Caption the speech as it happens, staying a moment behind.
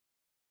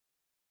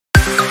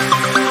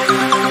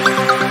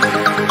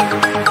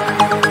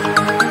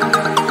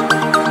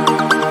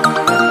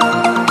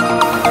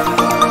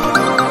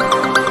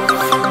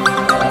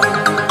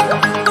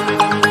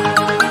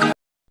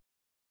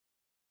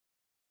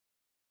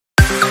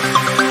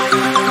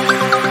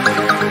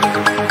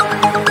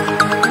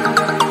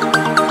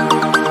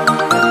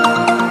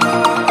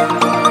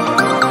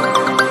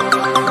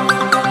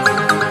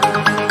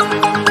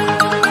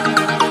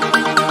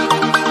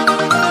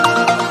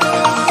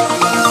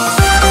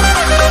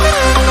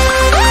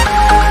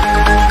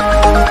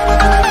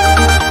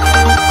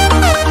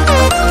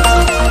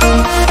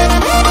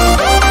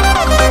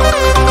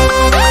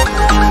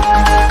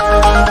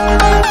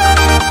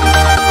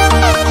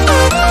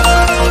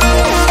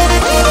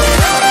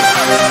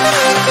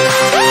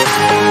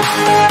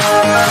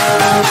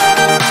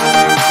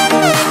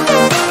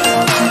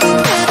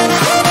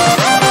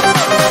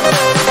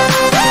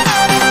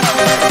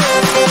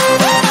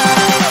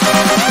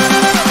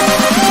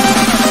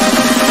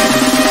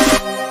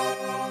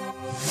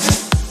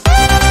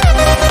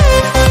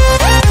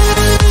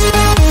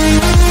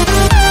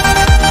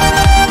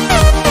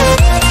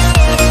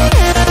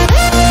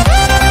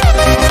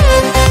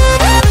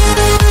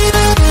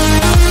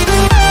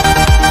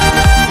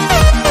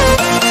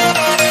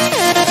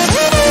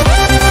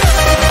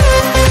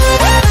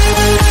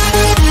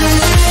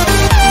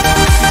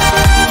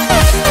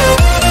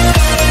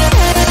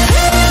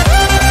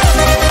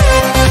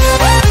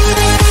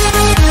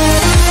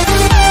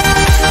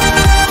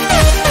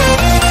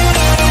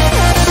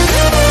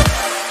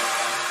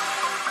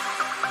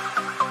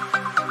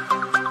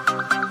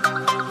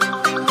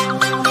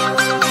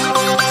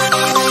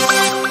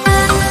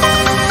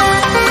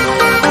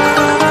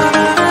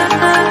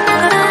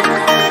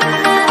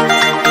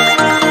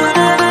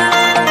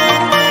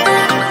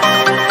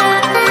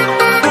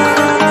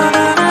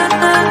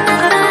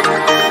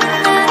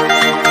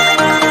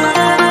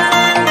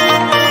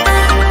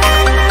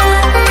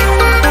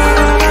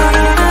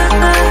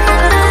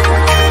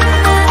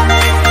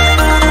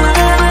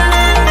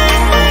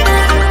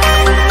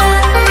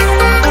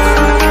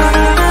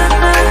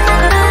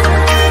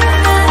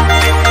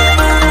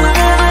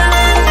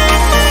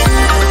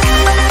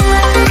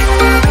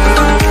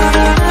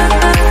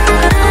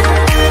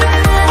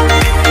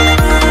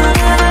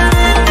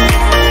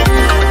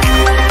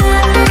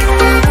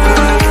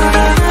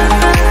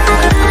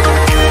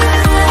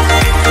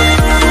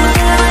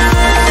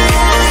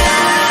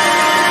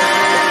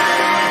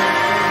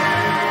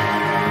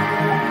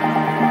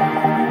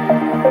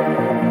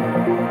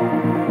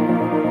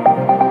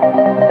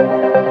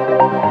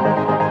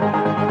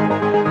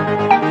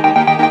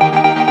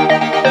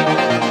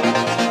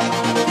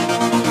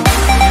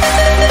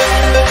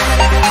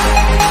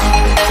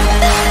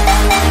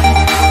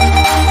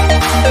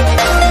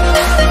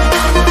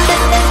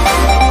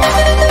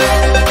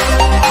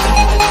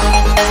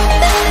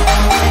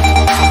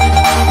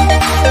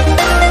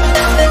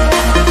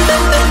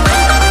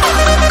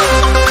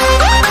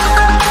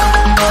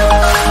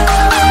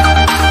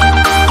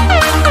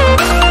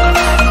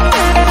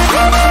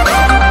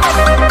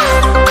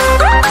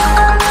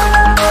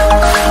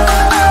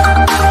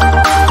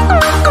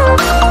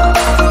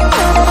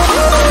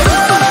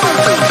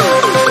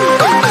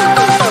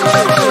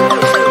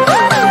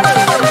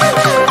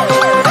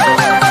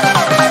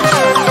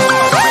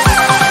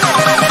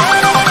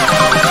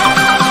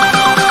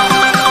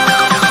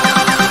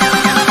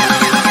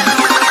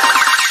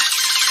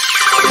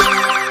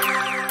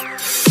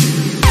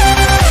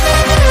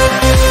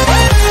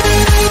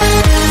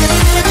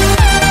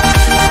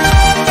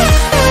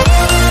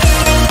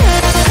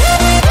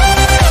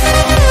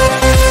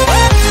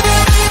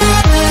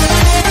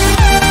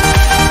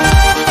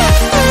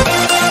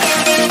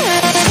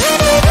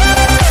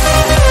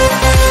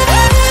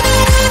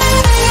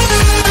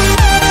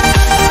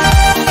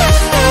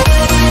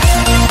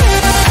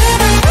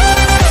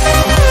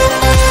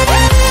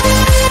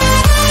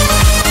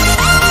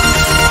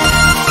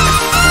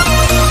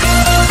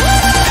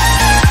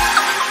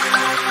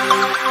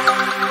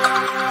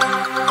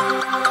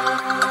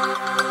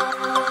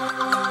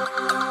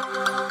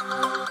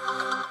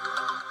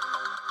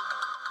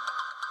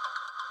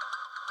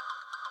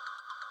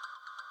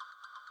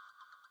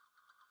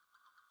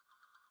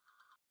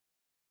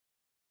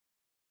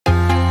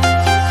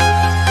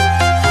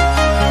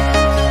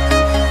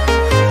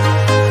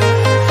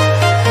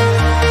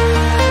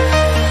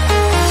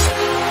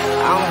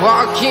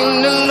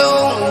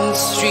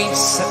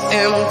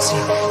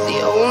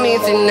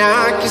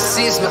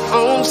sees my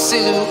own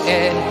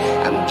silhouette.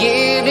 I'm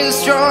getting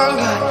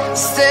stronger,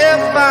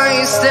 step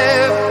by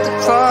step. The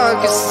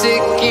clock is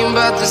ticking,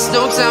 but there's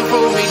no time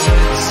for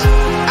regrets.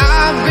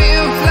 I've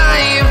been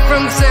flying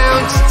from town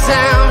to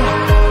town,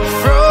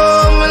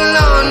 from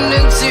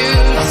London to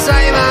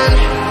Taiwan.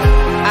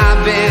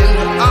 I've been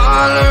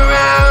all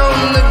around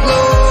the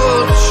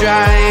globe,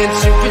 trying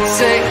to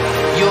protect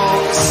your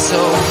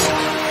soul.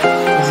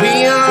 We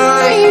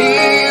are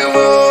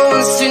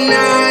heroes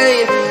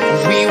tonight.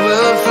 We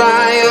will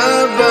fly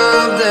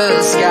above the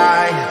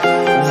sky.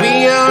 We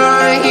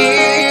are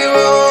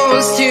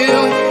heroes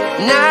tonight.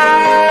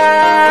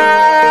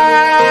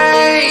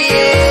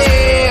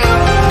 Yeah.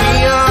 We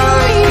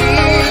are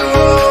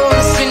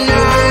heroes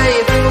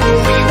tonight.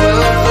 We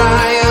will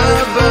fly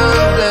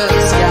above the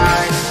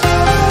sky.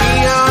 We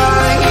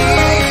are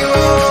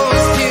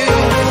heroes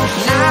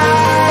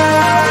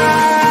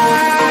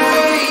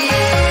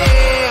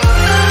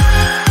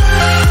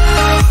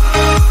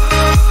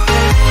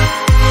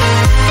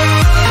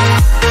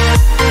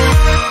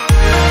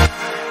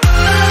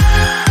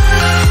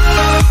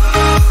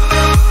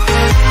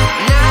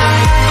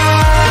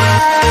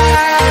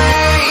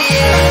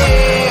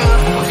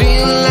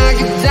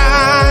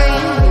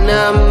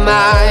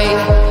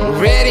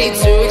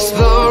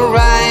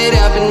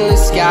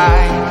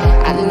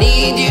I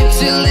need you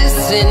to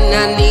listen,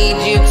 I need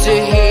you to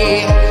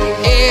hear,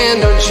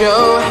 and don't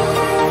show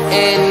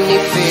any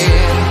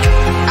fear.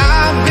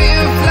 I've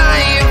been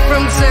flying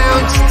from town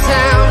to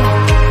town,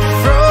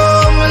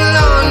 from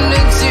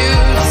London to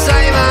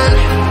Taiwan.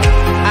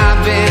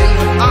 I've been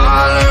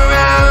all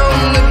around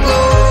the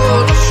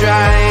globe,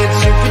 trying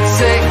to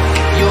protect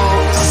your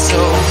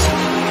soul.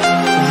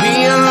 We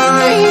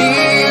are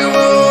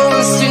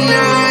heroes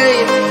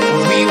tonight.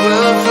 We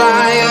will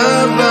fly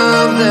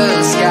above the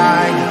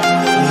sky.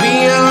 We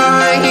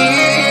are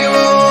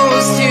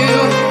heroes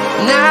tonight.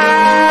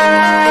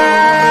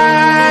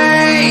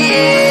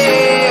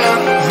 Yeah.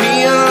 We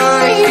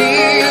are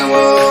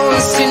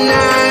heroes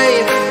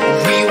tonight.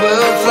 We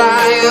will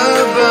fly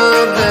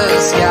above the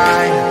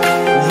sky.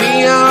 We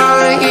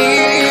are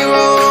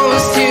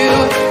heroes tonight.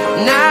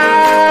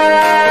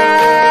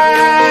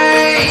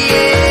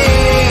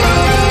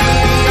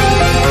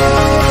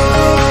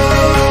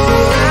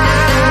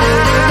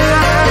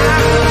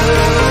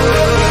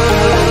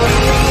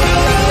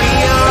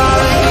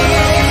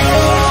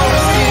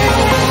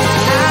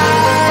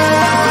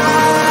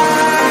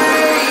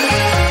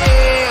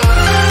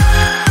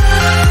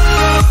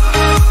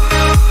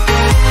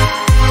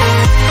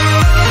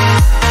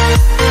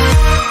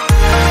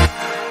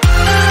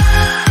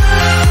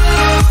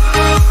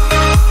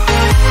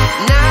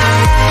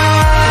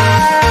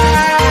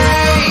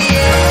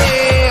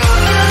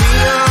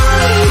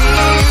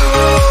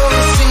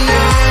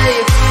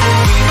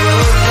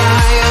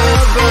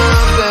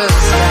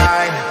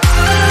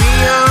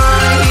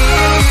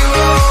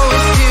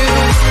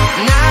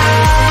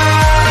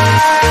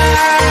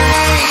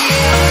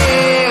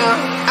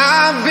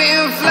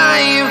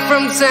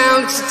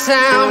 Town to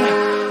town,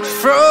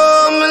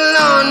 from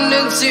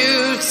London to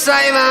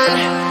Taiwan.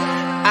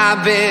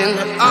 I've been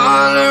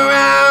all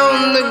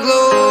around the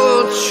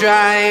globe,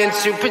 trying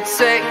to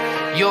protect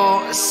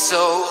your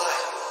soul.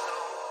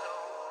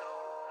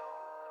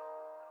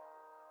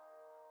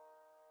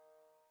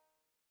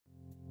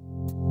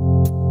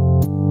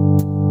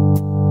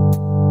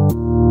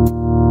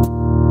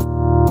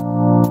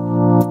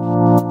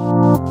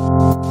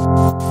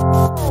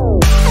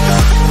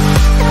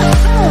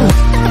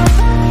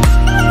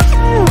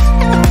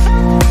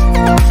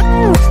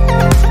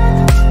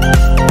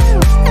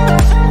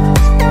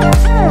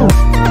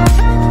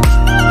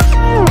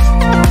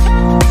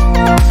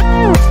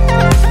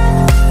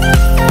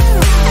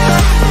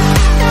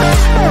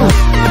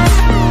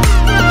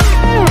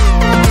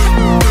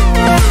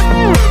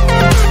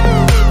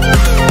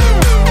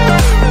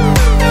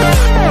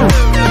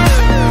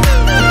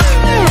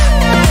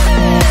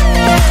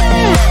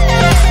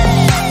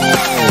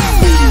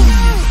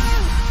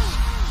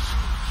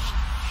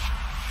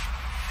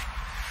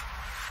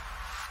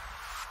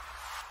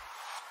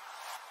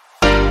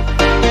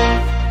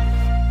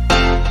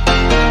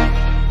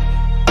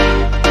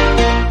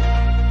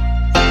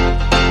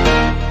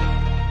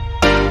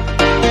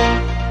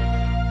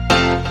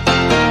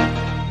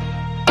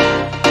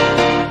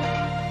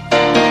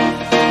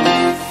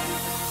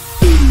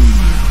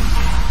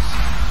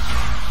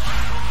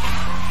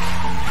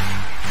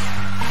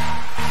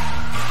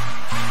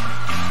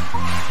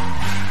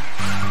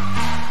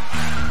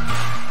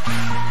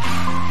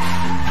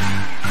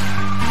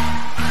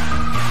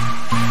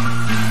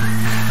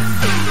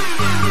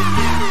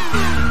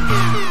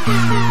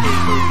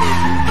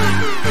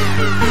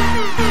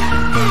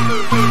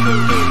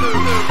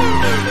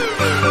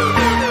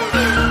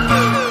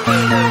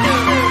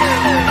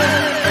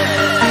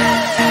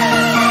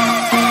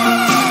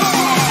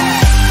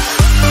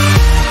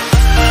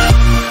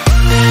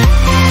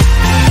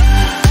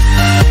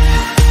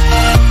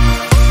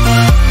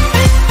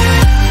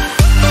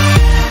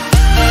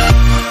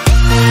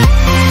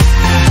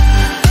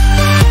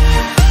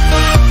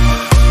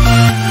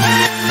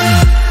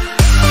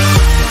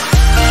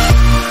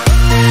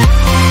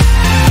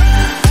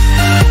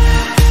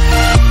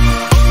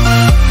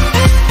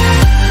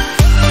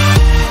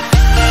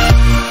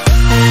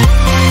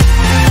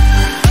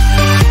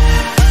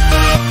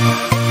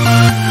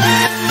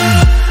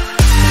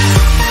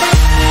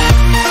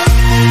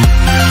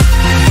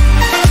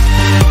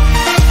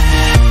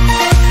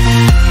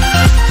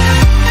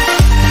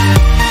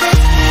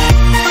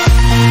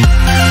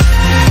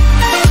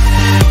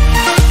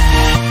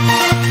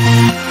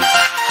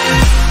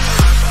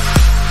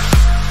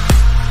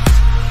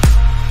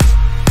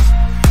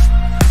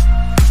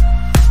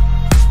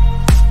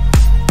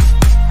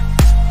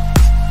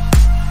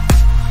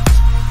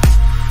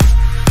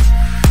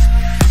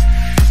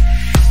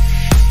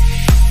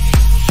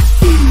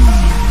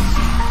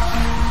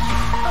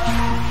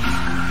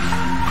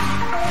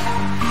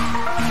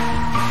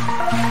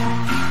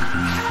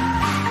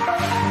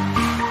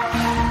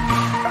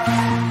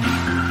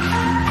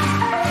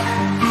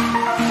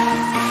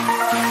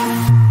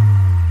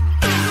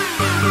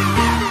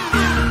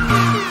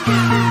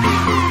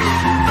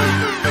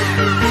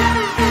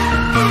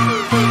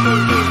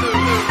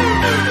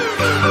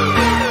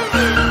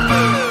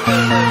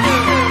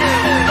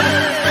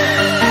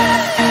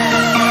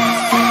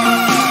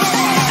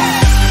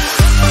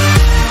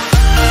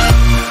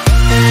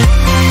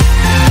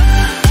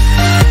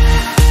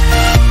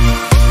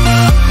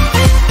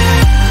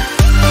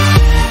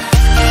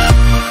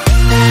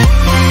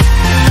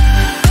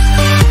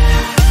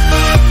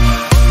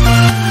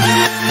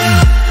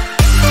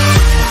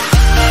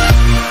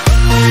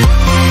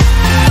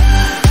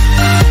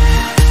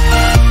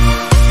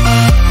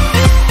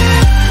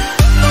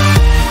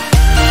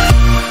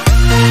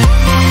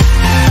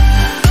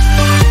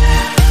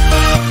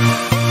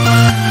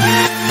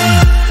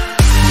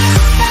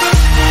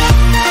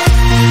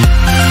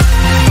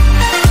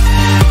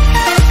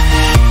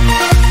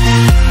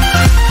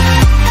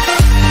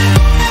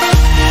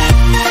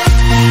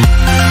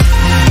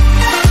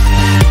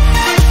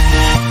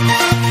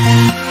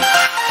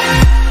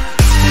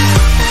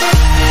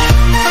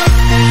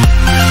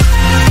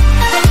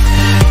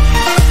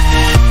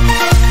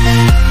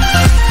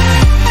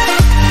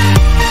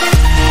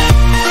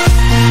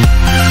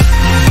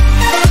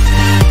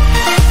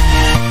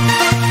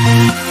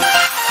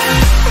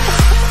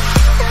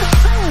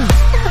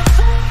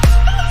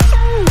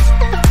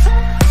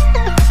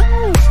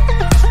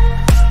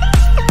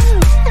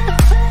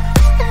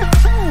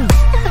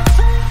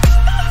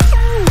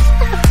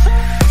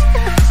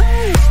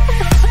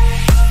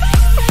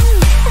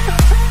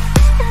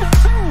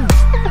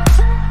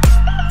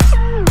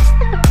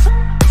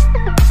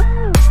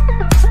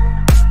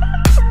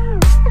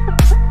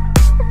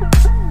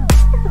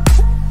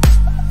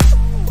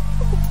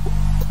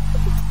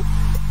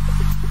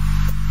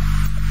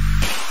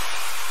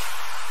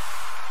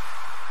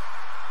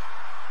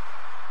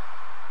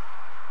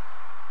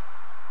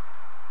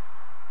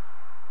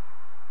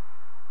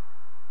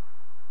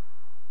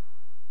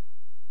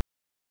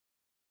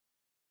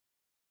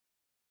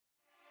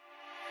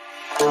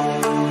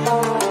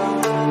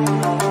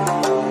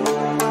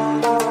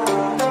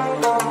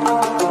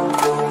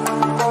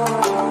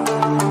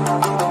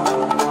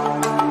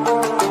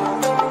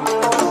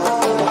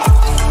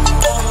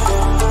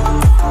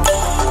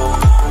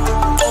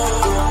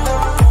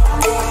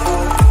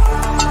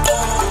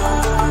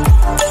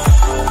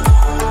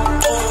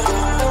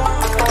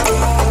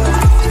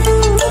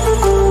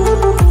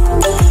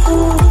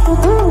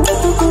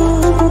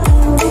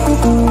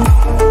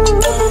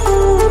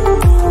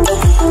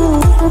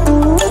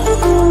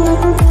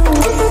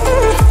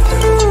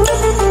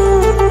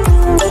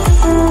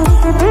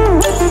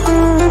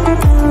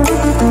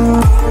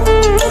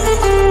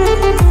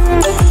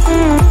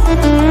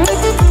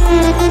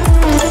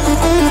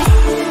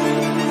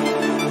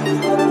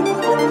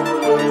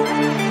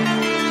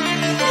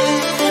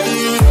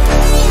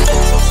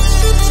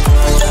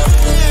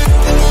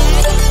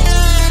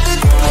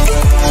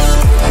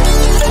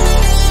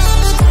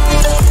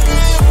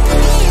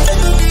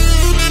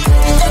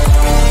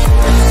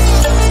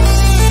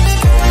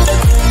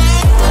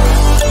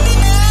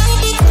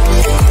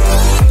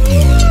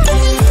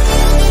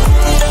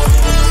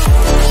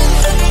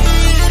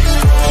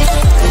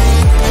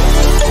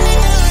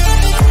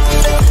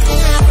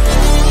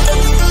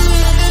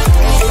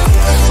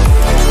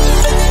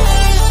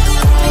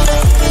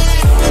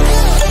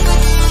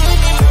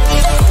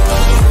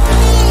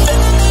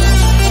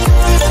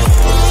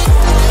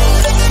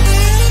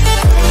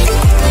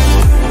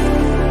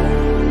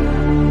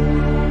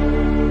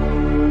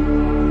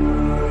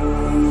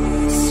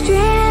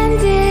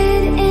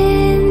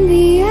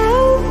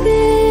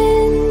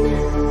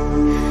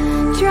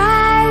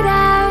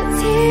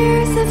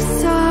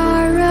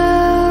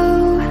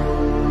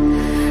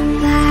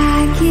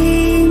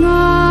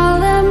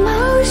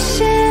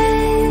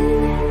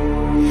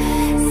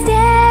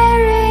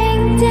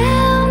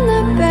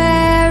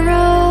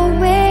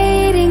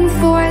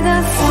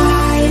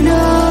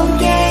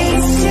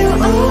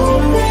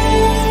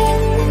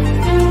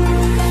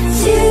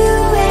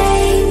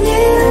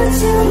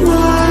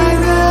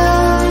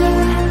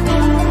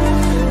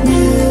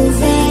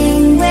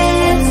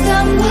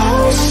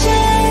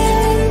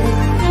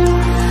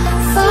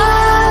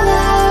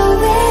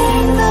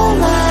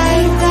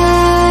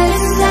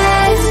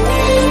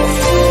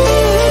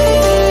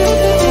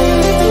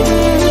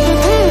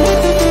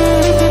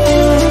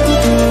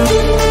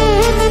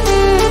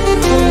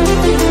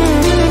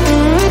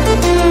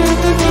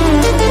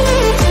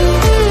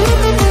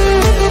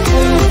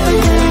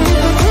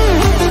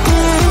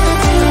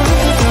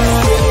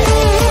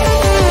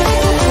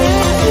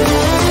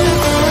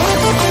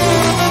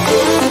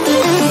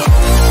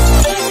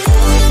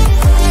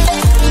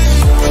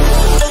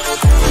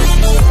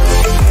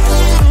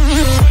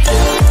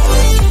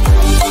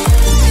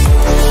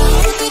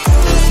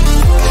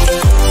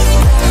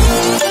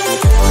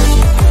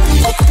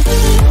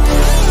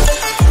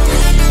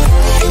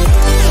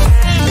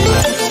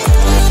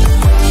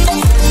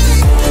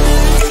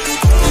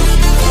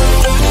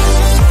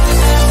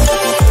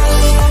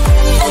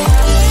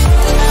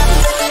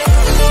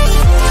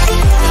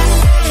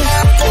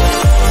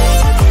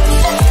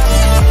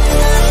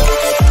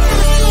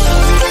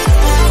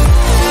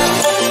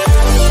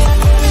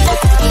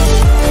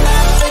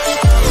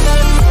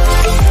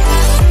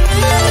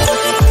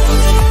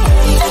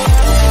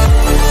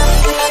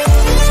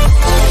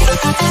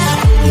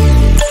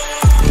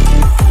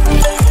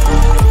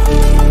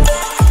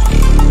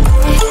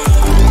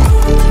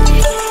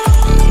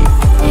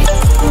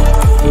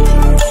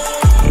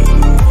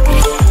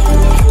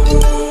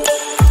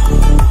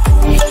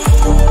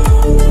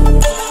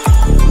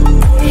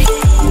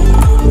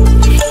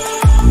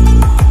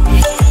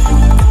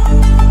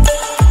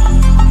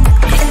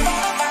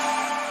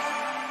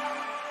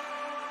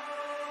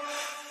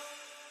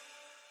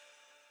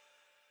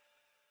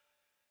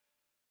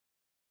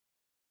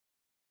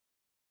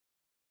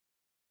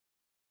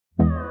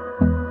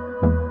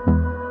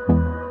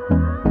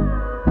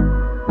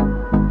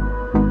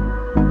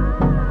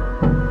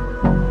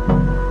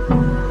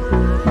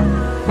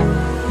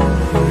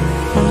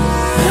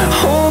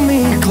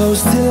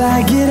 close till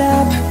I get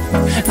up.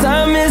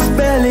 Time is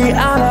barely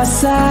on our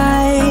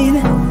side.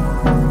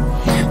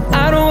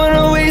 I don't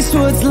wanna waste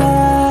what's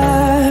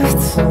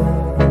left.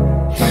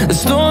 The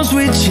storms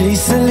we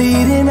chase are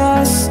leading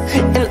us,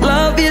 and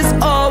love is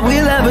all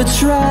we'll ever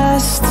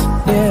trust.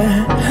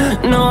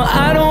 Yeah, no,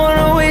 I don't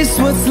wanna waste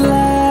what's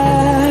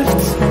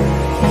left.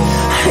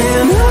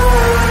 And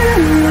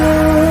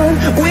on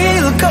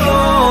we'll go,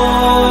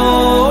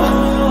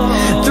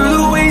 through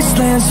the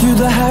wastelands, through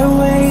the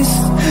highways,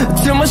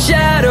 till my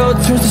shadow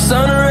turns to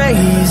sun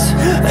rays.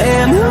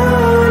 And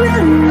on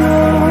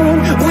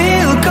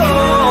we'll go,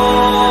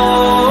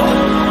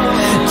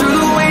 through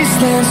the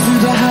wastelands,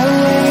 through the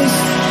highways,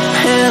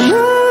 and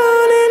on.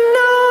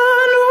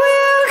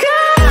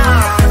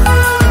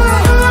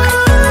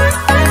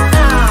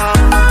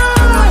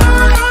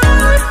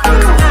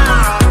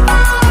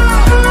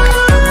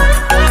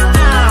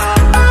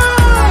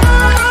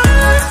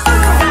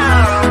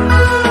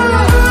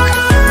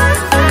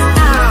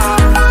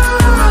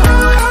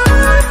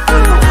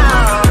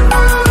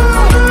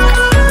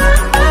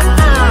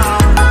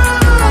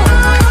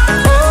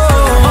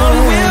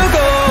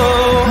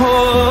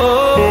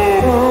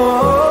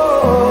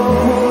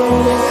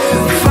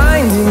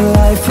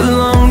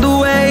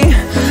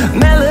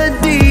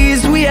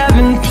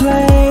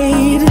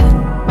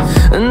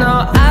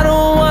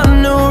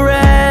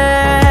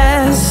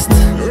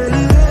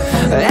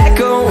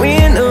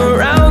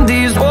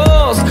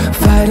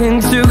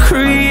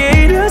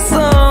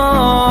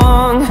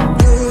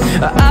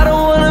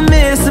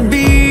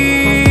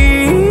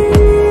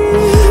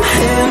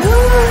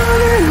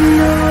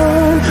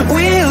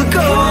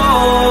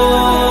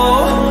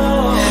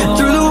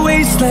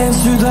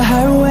 Through the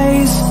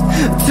highways,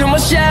 till my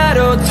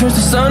shadow turns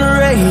to sun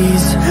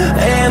rays.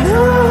 And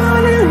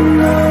on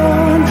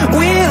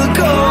we'll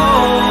go,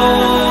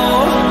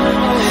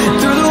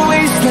 through the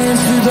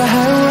wastelands, through the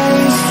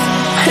highways,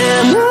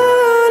 and on.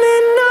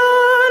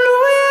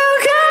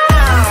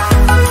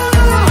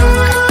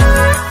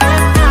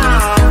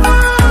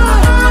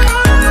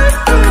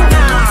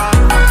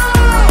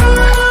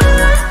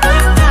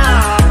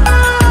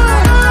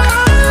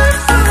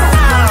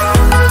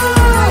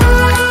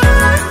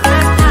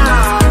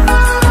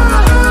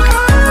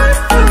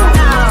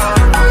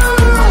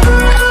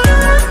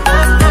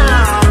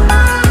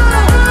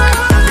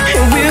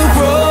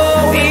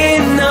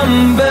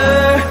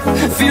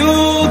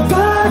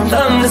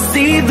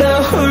 See the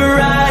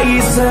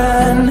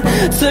horizon,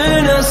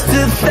 turn us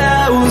to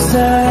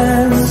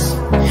thousands,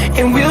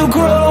 and we'll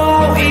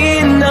grow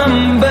in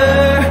number,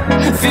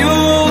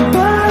 fueled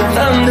by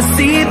them to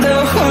see the